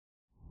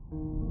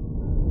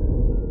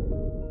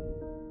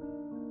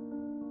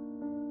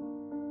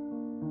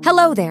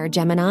Hello there,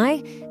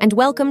 Gemini, and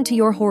welcome to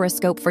your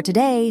horoscope for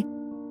today,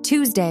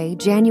 Tuesday,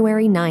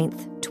 January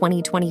 9th,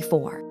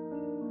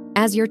 2024.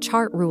 As your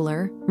chart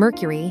ruler,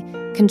 Mercury,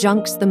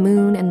 conjuncts the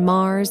Moon and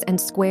Mars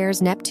and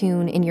squares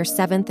Neptune in your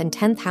 7th and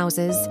 10th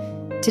houses,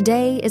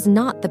 today is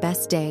not the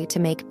best day to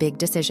make big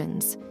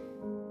decisions.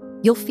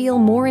 You'll feel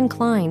more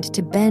inclined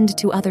to bend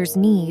to others'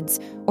 needs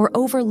or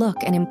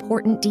overlook an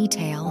important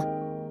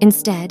detail.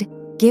 Instead,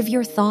 give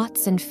your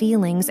thoughts and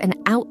feelings an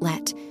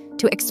outlet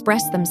to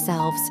express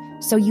themselves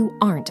so you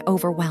aren't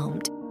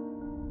overwhelmed.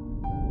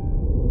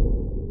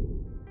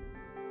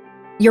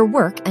 Your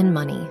work and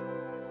money.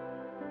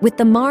 With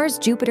the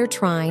Mars-Jupiter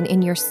trine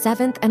in your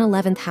 7th and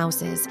 11th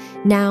houses,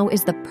 now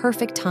is the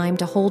perfect time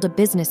to hold a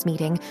business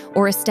meeting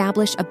or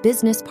establish a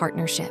business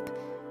partnership.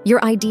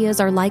 Your ideas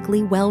are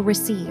likely well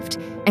received,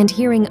 and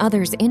hearing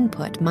others'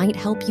 input might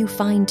help you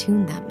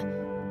fine-tune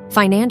them.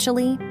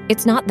 Financially,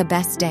 it's not the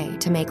best day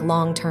to make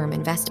long-term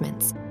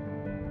investments.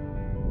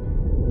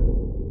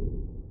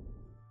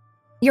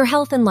 Your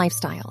health and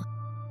lifestyle.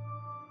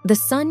 The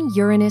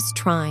Sun-Uranus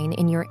trine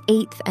in your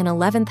 8th and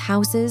 11th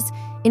houses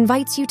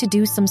invites you to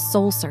do some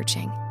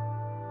soul-searching.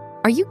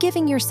 Are you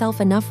giving yourself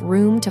enough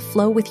room to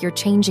flow with your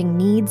changing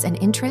needs and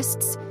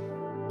interests?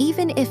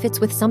 Even if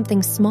it's with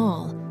something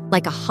small,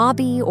 like a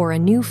hobby or a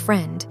new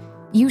friend,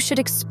 you should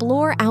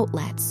explore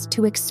outlets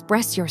to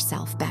express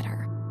yourself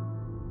better.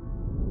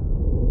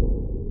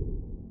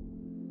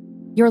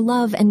 Your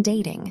love and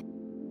dating.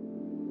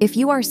 If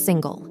you are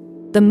single,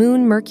 the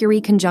Moon-Mercury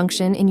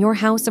conjunction in your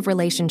house of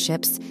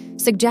relationships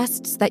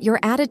suggests that your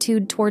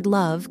attitude toward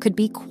love could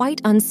be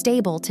quite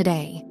unstable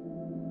today.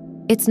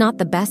 It's not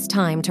the best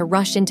time to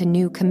rush into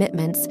new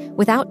commitments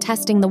without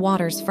testing the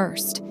waters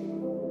first.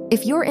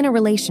 If you're in a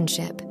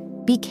relationship,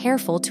 be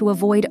careful to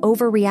avoid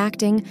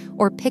overreacting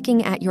or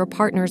picking at your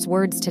partner's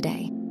words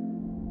today.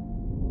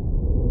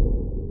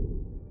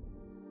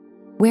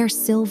 Wear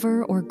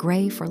silver or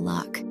gray for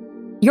luck.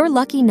 Your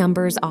lucky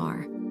numbers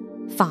are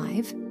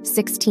 5,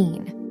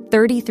 16,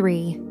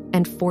 33,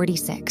 and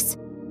 46.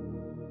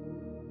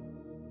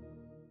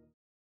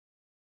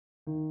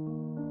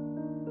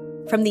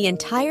 From the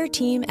entire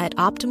team at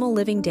Optimal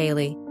Living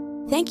Daily,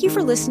 thank you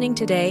for listening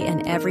today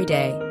and every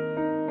day.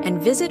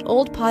 And visit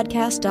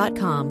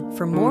oldpodcast.com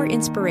for more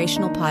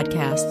inspirational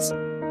podcasts.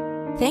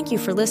 Thank you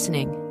for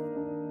listening.